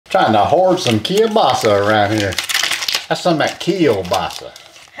Trying to hoard some kielbasa around here. That's some of that kielbasa.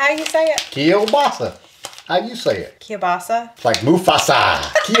 How do you say it? Kielbasa. How you say it? Kielbasa? It's like Mufasa.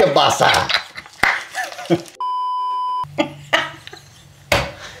 Kielbasa.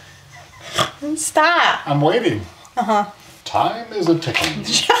 Stop. I'm waiting. Uh-huh. Time is a ticking.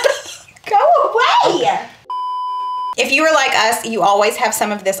 Go away. If you were like us, you always have some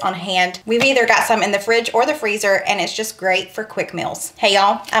of this on hand. We've either got some in the fridge or the freezer, and it's just great for quick meals. Hey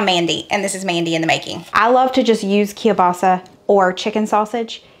y'all, I'm Mandy, and this is Mandy in the Making. I love to just use kielbasa or chicken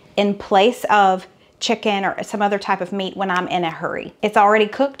sausage in place of chicken or some other type of meat when I'm in a hurry. It's already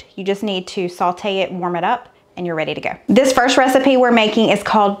cooked. You just need to saute it, warm it up, and you're ready to go. This first recipe we're making is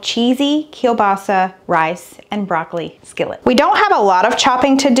called cheesy kielbasa rice and broccoli skillet. We don't have a lot of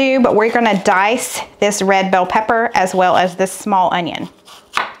chopping to do, but we're gonna dice this red bell pepper as well as this small onion.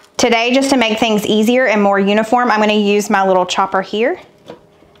 Today, just to make things easier and more uniform, I'm gonna use my little chopper here.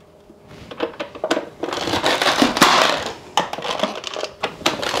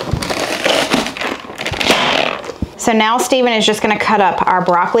 So now Stephen is just gonna cut up our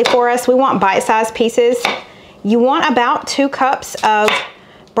broccoli for us. We want bite-sized pieces. You want about 2 cups of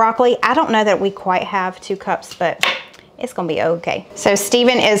broccoli. I don't know that we quite have 2 cups, but it's gonna be okay. So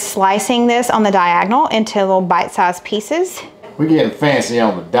Stephen is slicing this on the diagonal into little bite-sized pieces. We're getting fancy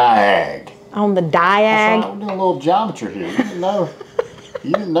on the diag. On the diag? We're doing a little geometry here.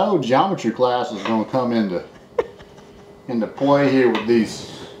 You didn't know geometry class was gonna come into play here with these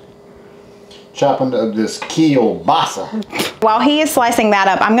chopping of this kielbasa. While he is slicing that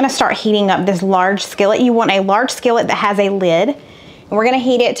up, I'm gonna start heating up this large skillet. You want a large skillet that has a lid. And we're gonna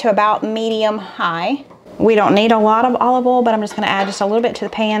heat it to about medium high. We don't need a lot of olive oil, but I'm just gonna add just a little bit to the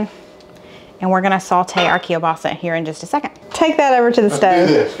pan. And we're gonna saute our kielbasa here in just a second. Take that over to the stove.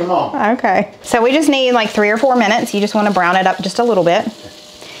 Let's do this, come on. Okay. So we just need like 3 or 4 minutes. You just wanna brown it up just a little bit.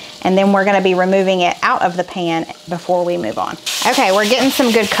 And then we're gonna be removing it out of the pan before we move on. Okay, we're getting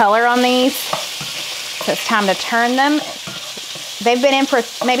some good color on these. So it's time to turn them. They've been in for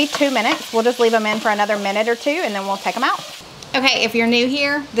maybe 2 minutes. We'll just leave them in for another minute or 2 and then we'll take them out. Okay, if you're new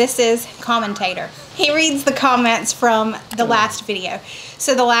here, this is Commentator. He reads the comments from the last video.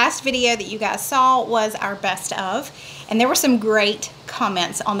 So the last video that you guys saw was our best of, and there were some great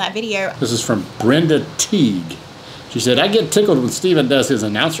comments on that video. This is from Brenda Teague. She said, I get tickled when Stephen does his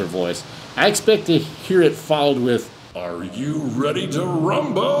announcer voice. I expect to hear it followed with, are you ready to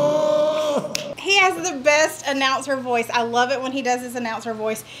rumble? He has the best announcer voice. I love it when he does his announcer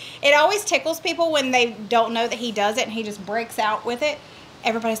voice. It always tickles people when they don't know that he does it and he just breaks out with it.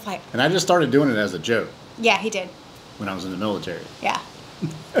 Everybody's like... And I just started doing it as a joke. Yeah, he did. When I was in the military. Yeah.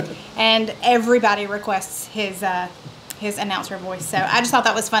 And everybody requests his announcer voice. So I just thought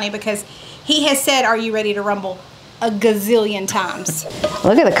that was funny because he has said, are you ready to rumble? A gazillion times.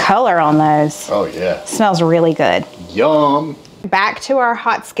 Look at the color on those. Oh yeah. Smells really good. Yum. Back to our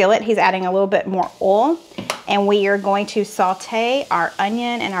hot skillet, he's adding a little bit more oil, and we are going to saute our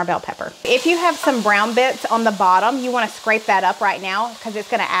onion and our bell pepper. If you have some brown bits on the bottom, you want to scrape that up right now because it's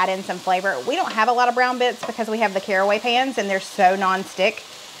going to add in some flavor. We don't have a lot of brown bits because we have the caraway pans and they're so non-stick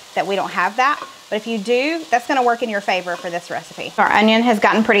that we don't have that. But if you do, that's gonna work in your favor for this recipe. Our onion has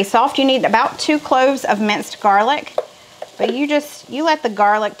gotten pretty soft. You need about 2 cloves of minced garlic, but you let the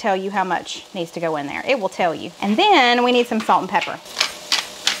garlic tell you how much needs to go in there. It will tell you. And then we need some salt and pepper.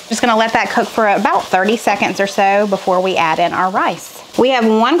 Just gonna let that cook for about 30 seconds or so before we add in our rice. We have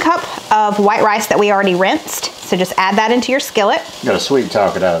 1 cup of white rice that we already rinsed, so just add that into your skillet. You gotta sweet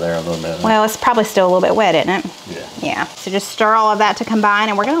talk it out of there a little bit. Well, it's probably still a little bit wet, isn't it? Yeah. Yeah, so just stir all of that to combine,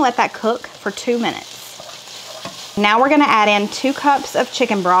 and we're gonna let that cook for 2 minutes. Now we're gonna add in 2 cups of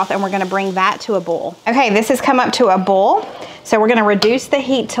chicken broth, and we're gonna bring that to a boil. Okay, this has come up to a boil, so we're gonna reduce the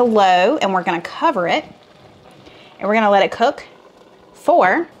heat to low, and we're gonna cover it, and we're gonna let it cook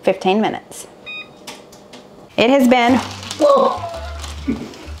for 15 minutes. It has been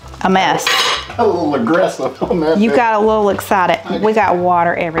a mess. A little aggressive on that. You got a little excited. We got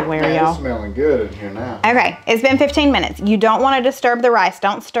water everywhere, y'all. It's smelling good in here now. Okay, it's been 15 minutes. You don't want to disturb the rice.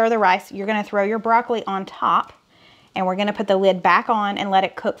 Don't stir the rice. You're gonna throw your broccoli on top, and we're gonna put the lid back on and let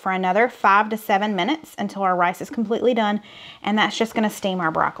it cook for another 5 to 7 minutes until our rice is completely done, and that's just gonna steam our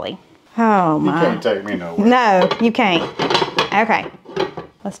broccoli. Oh my. You can't take me nowhere. No, you can't. Okay,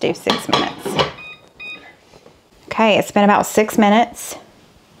 let's do 6 minutes. Okay, it's been about 6 minutes.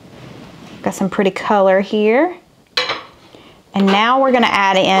 Got some pretty color here. And now we're gonna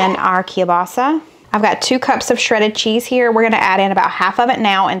add in our kielbasa. I've got 2 cups of shredded cheese here. We're gonna add in about half of it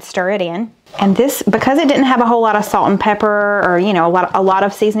now and stir it in. And this, because it didn't have a whole lot of salt and pepper or, you know, a lot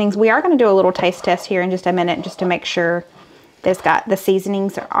of seasonings, we are gonna do a little taste test here in just a minute just to make sure The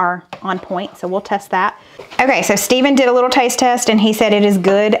seasonings are on point, so we'll test that. Okay, so Steven did a little taste test and he said it is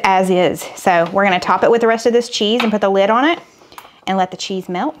good as is. So we're gonna top it with the rest of this cheese and put the lid on it and let the cheese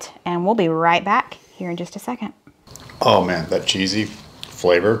melt, and we'll be right back here in just a second. Oh man, that cheesy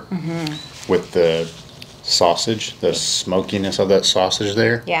flavor with the sausage, the smokiness of that sausage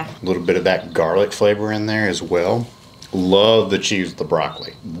there. Yeah. A little bit of that garlic flavor in there as well. Love the cheese with the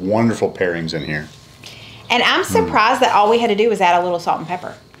broccoli. Wonderful pairings in here. And I'm surprised that all we had to do was add a little salt and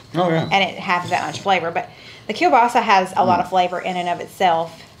pepper. Oh yeah. And it has that much flavor. But the kielbasa has a lot of flavor in and of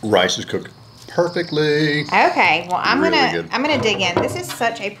itself. Rice is cooked perfectly. Okay, well I'm Really gonna dig in. This is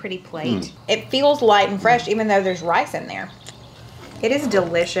such a pretty plate. It feels light and fresh even though there's rice in there. It is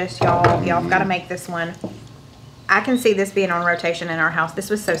delicious, y'all. Y'all gotta make this one. I can see this being on rotation in our house. This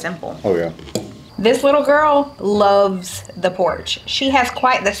was so simple. Oh yeah. This little girl loves the porch. She has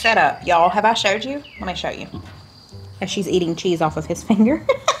quite the setup, y'all. Have I showed you? Let me show you. As she's eating cheese off of his finger.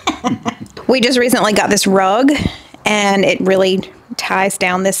 We just recently got this rug, and it really ties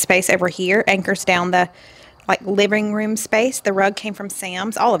down this space over here, anchors down the like living room space. The rug came from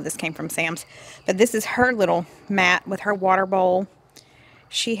Sam's. All of this came from Sam's. But this is her little mat with her water bowl.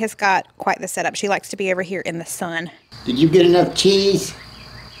 She has got quite the setup. She likes to be over here in the sun. Did you get enough cheese?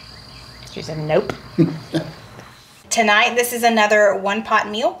 She said, nope. Tonight, this is another one-pot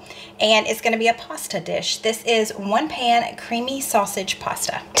meal, and it's going to be a pasta dish. This is one-pan creamy sausage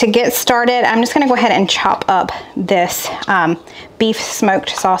pasta. To get started, I'm just going to go ahead and chop up this beef smoked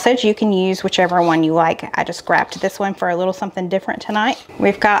sausage. You can use whichever one you like. I just grabbed this one for a little something different tonight.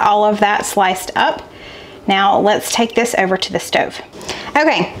 We've got all of that sliced up. Now let's take this over to the stove.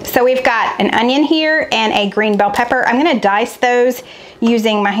 Okay, so we've got an onion here and a green bell pepper. I'm gonna dice those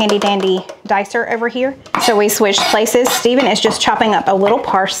using my handy dandy dicer over here. So we switched places. Steven is just chopping up a little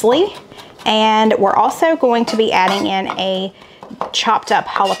parsley, and we're also going to be adding in a chopped up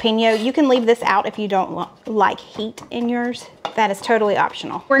jalapeno. You can leave this out if you don't like heat in yours. That is totally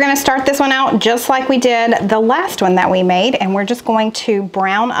optional. We're gonna start this one out just like we did the last one that we made, and we're just going to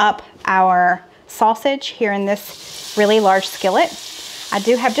brown up our sausage here in this really large skillet. I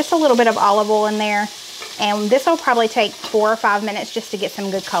do have just a little bit of olive oil in there, and this will probably take 4 or 5 minutes just to get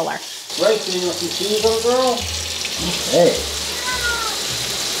some good color. Rachel, you want some cheese on, girl? Okay.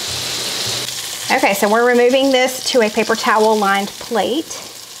 Okay, so we're removing this to a paper towel lined plate.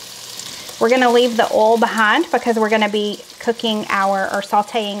 We're gonna leave the oil behind because we're gonna be cooking or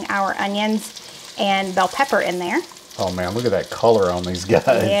sauteing our onions and bell pepper in there. Oh man, look at that color on these guys.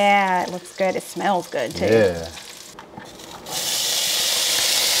 Yeah, it looks good. It smells good too. Yeah.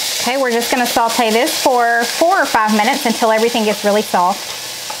 Okay, we're just gonna saute this for 4 or 5 minutes until everything gets really soft.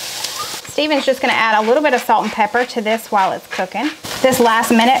 Steven's just gonna add a little bit of salt and pepper to this while it's cooking. This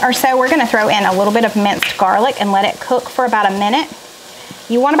last minute or so, we're gonna throw in a little bit of minced garlic and let it cook for about a minute.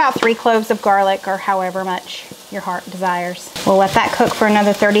 You want about 3 cloves of garlic, or however much your heart desires. We'll let that cook for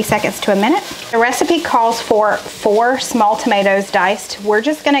another 30 seconds to a minute. The recipe calls for 4 small tomatoes diced. We're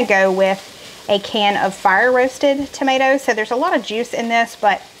just gonna go with a can of fire roasted tomatoes. So there's a lot of juice in this,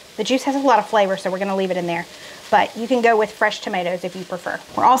 but the juice has a lot of flavor, so we're gonna leave it in there. But you can go with fresh tomatoes if you prefer.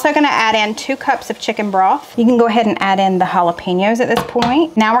 We're also gonna add in 2 cups of chicken broth. You can go ahead and add in the jalapenos at this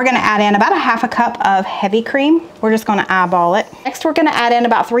point. Now we're gonna add in about a ½ cup of heavy cream. We're just gonna eyeball it. Next, we're gonna add in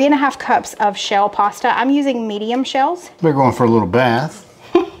about 3½ cups of shell pasta. I'm using medium shells. They're going for a little bath.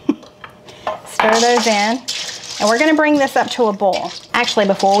 Stir those in. And we're gonna bring this up to a boil. Actually,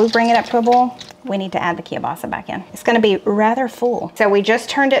 before we bring it up to a boil, we need to add the kielbasa back in. It's gonna be rather full. So we just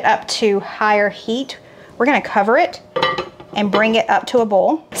turned it up to higher heat. We're gonna cover it and bring it up to a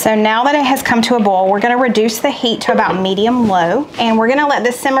boil. So now that it has come to a boil, we're gonna reduce the heat to about medium-low, and we're gonna let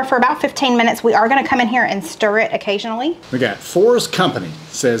this simmer for about 15 minutes. We are gonna come in here and stir it occasionally. We got Forrest Company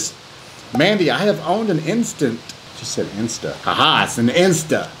says, Mandy, I have owned an instant. She said Insta. Haha, it's an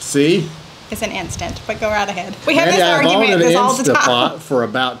Insta. See? It's an instant, but go right ahead. We have Mandy, this I've argument owned an all the time. Instapot for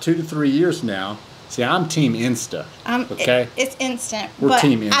about 2 to 3 years now. See, I'm Team Insta. Okay? It's instant. We're but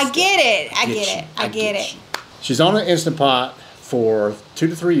Team Insta. I get it. I get it. She's on an Instant Pot for 2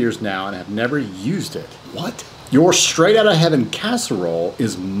 to 3 years now and have never used it. What? Your straight out of heaven casserole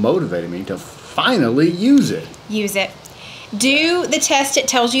is motivating me to finally use it. Use it. Do the test it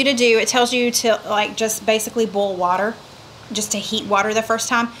tells you to do. It tells you to like just basically boil water, just to heat water the first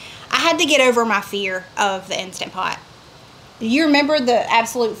time. I had to get over my fear of the Instant Pot. You remember the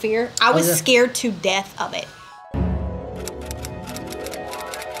absolute fear? I was scared to death of it.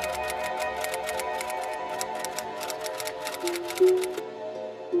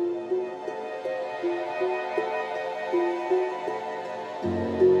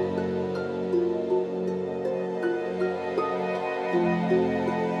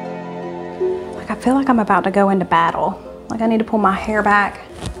 I feel like I'm about to go into battle. Like I need to pull my hair back.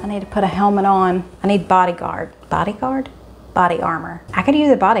 I need to put a helmet on. I need bodyguard. Bodyguard? Body armor. I could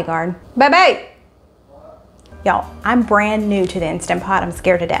use a bodyguard. Baby! Y'all, I'm brand new to the Instant Pot. I'm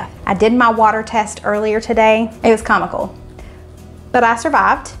scared to death. I did my water test earlier today. It was comical, but I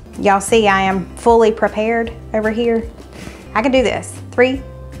survived. Y'all see I am fully prepared over here. I can do this. 3,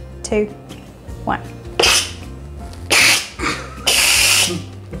 2, 1.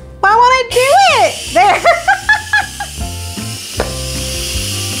 Why won't I do it? There.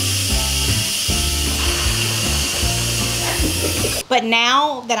 But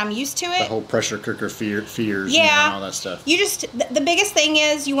now that I'm used to it, The whole pressure cooker fears yeah, and all that stuff. You just, the biggest thing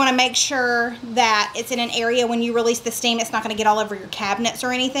is you want to make sure that it's in an area when you release the steam, it's not going to get all over your cabinets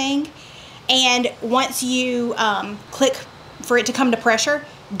or anything. And once you click for it to come to pressure,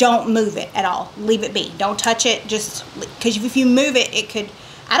 don't move it at all. Leave it be. Don't touch it, just because if you move it, it could,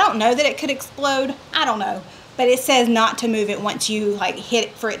 I don't know that it could explode. I don't know. But it says not to move it once you like hit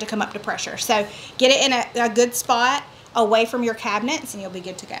it for it to come up to pressure. So get it in a good spot away from your cabinets and you'll be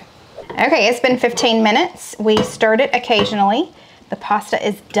good to go. Okay, it's been 15 minutes. We stirred it occasionally. The pasta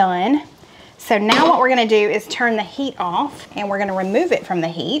is done. So now what we're gonna do is turn the heat off and we're gonna remove it from the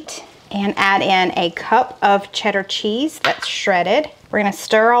heat and add in a cup of cheddar cheese that's shredded. We're gonna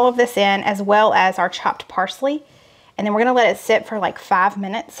stir all of this in as well as our chopped parsley. And then we're gonna let it sit for like 5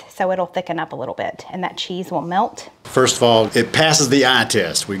 minutes so it'll thicken up a little bit and that cheese will melt. First of all, it passes the eye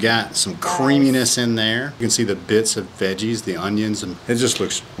test. We got some creaminess in there. You can see the bits of veggies, the onions, and it just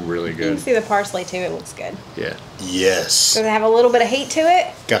looks really You good. can see the parsley too, it looks good. Yeah. Yes. Does it have a little bit of heat to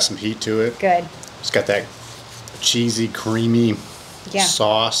it? Got some heat to it. Good. It's got that cheesy, creamy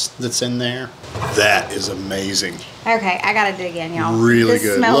sauce that's in there. That is amazing. Okay, I gotta dig in, y'all. Really this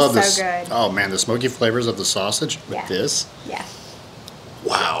good. Smells Love so this. good. Oh man, the smoky flavors of the sausage with this. Yeah.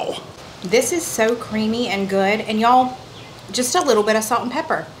 Wow. This is so creamy and good. And y'all, just a little bit of salt and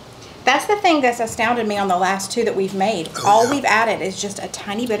pepper. That's the thing that's astounded me on the last two that we've made. All we've added is just a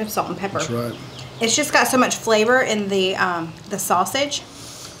tiny bit of salt and pepper. That's right. It's just got so much flavor in the sausage.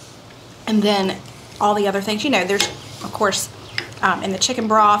 And then all the other things, you know, there's, of course, in the chicken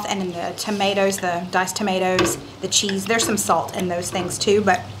broth and in the tomatoes, the diced tomatoes, the cheese, there's some salt in those things too,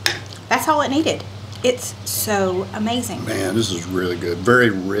 but that's all it needed. It's so amazing. Man, this is really good.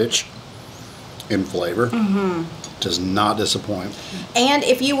 Very rich in flavor. Does not disappoint. And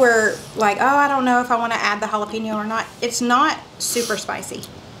if you were like, oh, I don't know if I want to add the jalapeno or not, it's not super spicy.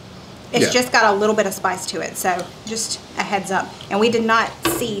 It's just got a little bit of spice to it, so just a heads up. And we did not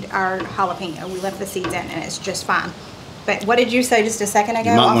seed our jalapeno. We left the seeds in, and it's just fine. But what did you say just a second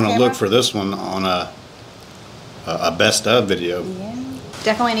ago? You might want to look for this one on a best of video. Yeah,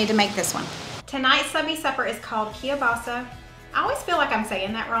 definitely need to make this one. Tonight's subby supper is called kielbasa. I always feel like I'm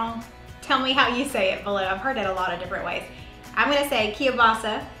saying that wrong. Tell me how you say it below. I've heard it a lot of different ways. I'm gonna say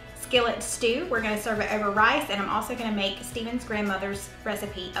kielbasa skillet stew. We're gonna serve it over rice, and I'm also gonna make Stephen's grandmother's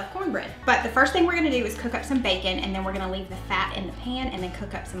recipe of cornbread. But the first thing we're gonna do is cook up some bacon, and then we're gonna leave the fat in the pan and then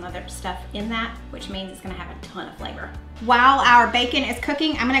cook up some other stuff in that, which means it's gonna have a ton of flavor. While our bacon is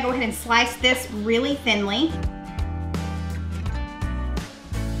cooking, I'm gonna go ahead and slice this really thinly.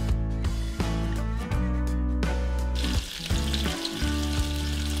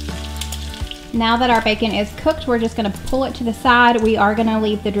 Now that our bacon is cooked, we're just gonna pull it to the side. We are gonna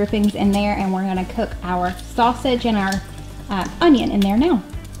leave the drippings in there, and we're gonna cook our sausage and our onion in there now.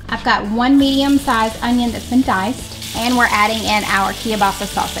 I've got 1 medium-sized onion that's been diced, and we're adding in our kielbasa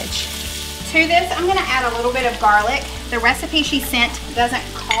sausage. To this, I'm gonna add a little bit of garlic. The recipe she sent doesn't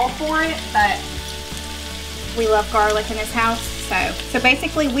call for it, but we love garlic in this house. So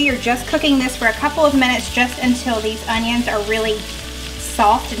basically, we are just cooking this for a couple of minutes just until these onions are really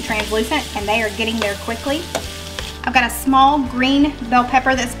soft and translucent, and they are getting there quickly. I've got a small green bell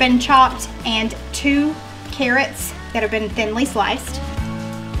pepper that's been chopped and 2 carrots that have been thinly sliced.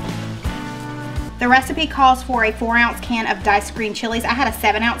 The recipe calls for a 4-ounce can of diced green chilies. I had a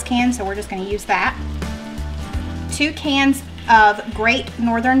 7-ounce can, so we're just going to use that. 2 cans of great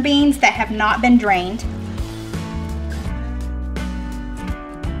northern beans that have not been drained.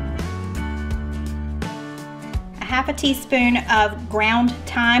 Half a teaspoon of ground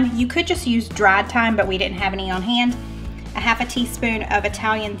thyme. You could just use dried thyme, but we didn't have any on hand. A half a teaspoon of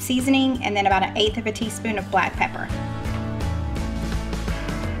Italian seasoning, and then about 1/8 of a teaspoon of black pepper.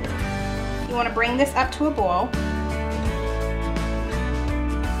 You want to bring this up to a boil.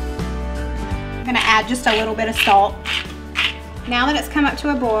 I'm going to add just a little bit of salt. Now that it's come up to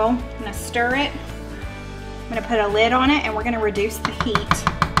a boil, I'm going to stir it. I'm going to put a lid on it, and we're going to reduce the heat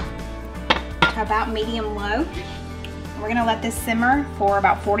to about medium-low. We're gonna let this simmer for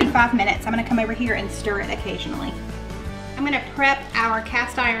about 45 minutes. I'm gonna come over here and stir it occasionally. I'm gonna prep our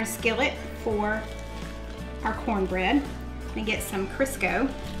cast iron skillet for our cornbread. I'm gonna get some Crisco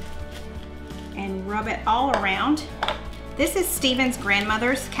and rub it all around. This is Stephen's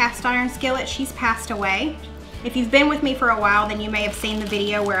grandmother's cast iron skillet. She's passed away. If you've been with me for a while, then you may have seen the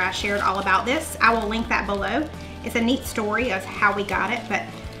video where I shared all about this. I will link that below. It's a neat story of how we got it, but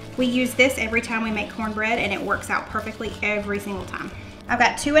we use this every time we make cornbread and it works out perfectly every single time. I've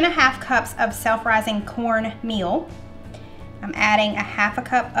got 2½ cups of self-rising corn meal. I'm adding 1/2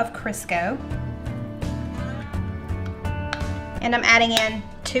 cup of Crisco. And I'm adding in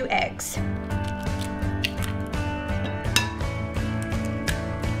 2 eggs.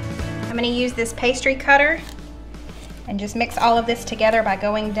 I'm gonna use this pastry cutter and just mix all of this together by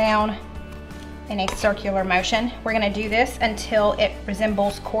going down in a circular motion. We're gonna do this until it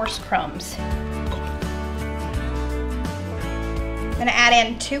resembles coarse crumbs. I'm gonna add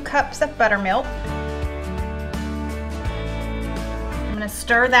in 2 cups of buttermilk. I'm gonna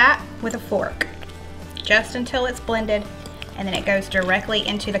stir that with a fork just until it's blended, and then it goes directly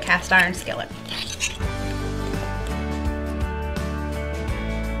into the cast iron skillet.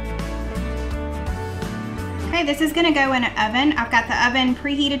 Okay, this is gonna go in an oven. I've got the oven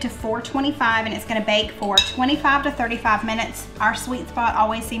preheated to 425 and it's gonna bake for 25 to 35 minutes. Our sweet spot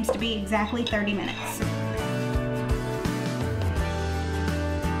always seems to be exactly 30 minutes.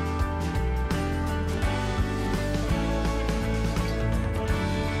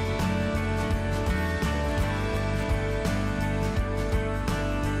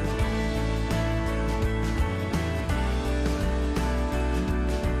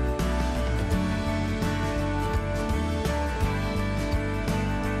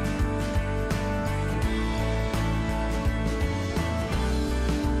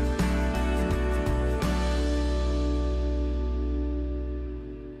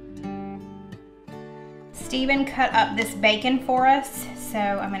 Stephen cut up this bacon for us, so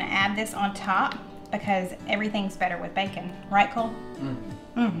I'm gonna add this on top because everything's better with bacon. Right, Cole?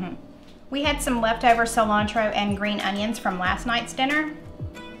 Mm-hmm. We had some leftover cilantro and green onions from last night's dinner,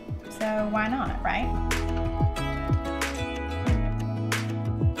 so why not, right?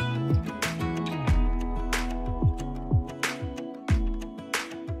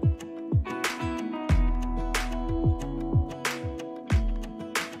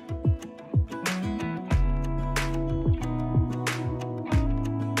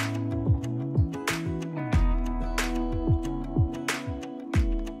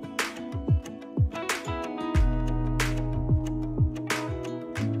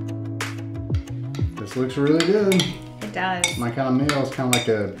 This looks really good. It does. My kind of meal is kind of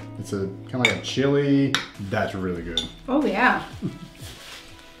like a chili. That's really good. Oh yeah.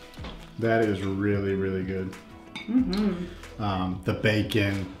 That is really, really good. Mm-hmm. The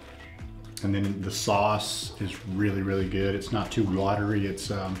bacon, and then the sauce is really, really good. It's not too watery.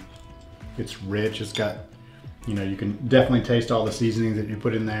 It's rich. It's got, you know, you can definitely taste all the seasonings that you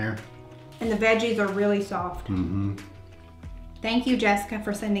put in there. And the veggies are really soft. Mm-hmm. Thank you, Jessica,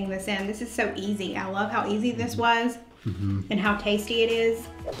 for sending this in. This is so easy. I love how easy this was and how tasty it is.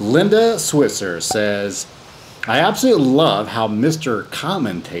 Linda Switzer says, I absolutely love how Mr.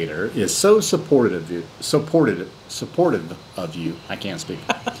 Commentator is so supportive of you. I can't speak.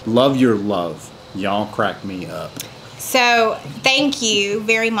 Love your love. Y'all crack me up. So thank you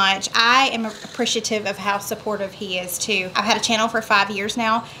very much. I am appreciative of how supportive he is too. I've had a channel for 5 years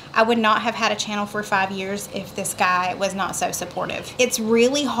now. I would not have had a channel for 5 years if this guy was not so supportive. It's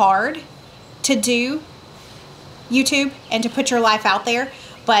really hard to do YouTube and to put your life out there.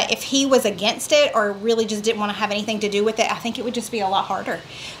 But if he was against it or really just didn't want to have anything to do with it, I think it would just be a lot harder.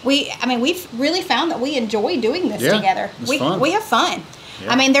 I mean, we've really found that we enjoy doing this together. It's fun. We have fun.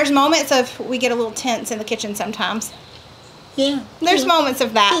 Yeah. I mean, there's moments of we get a little tense in the kitchen sometimes. Yeah. There's moments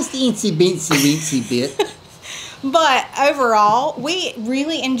of that. Just the itsy bitsy weensy bit. But overall, we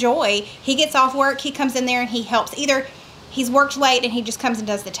really enjoy. He gets off work, he comes in there and he helps. Either he's worked late and he just comes and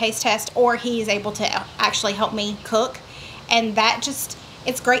does the taste test, or he's able to actually help me cook. And that just,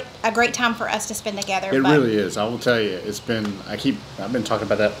 it's a great time for us to spend together. It really is. I will tell you, it's been, I've been talking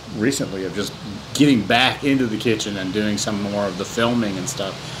about that recently, of just getting back into the kitchen and doing some more of the filming and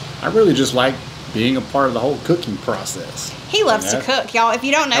stuff. I really just like being a part of the whole cooking process. He loves to cook, y'all. If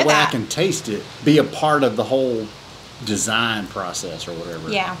you don't know that way I can taste it, be a part of the whole design process or whatever.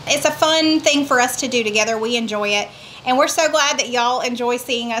 Yeah, it's a fun thing for us to do together. We enjoy it. And we're so glad that y'all enjoy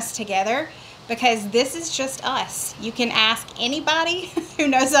seeing us together, because this is just us. You can ask anybody who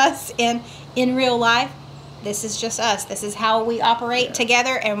knows us in real life. This is just us. This is how we operate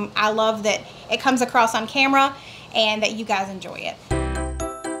together, and I love that it comes across on camera. and that you guys enjoy it.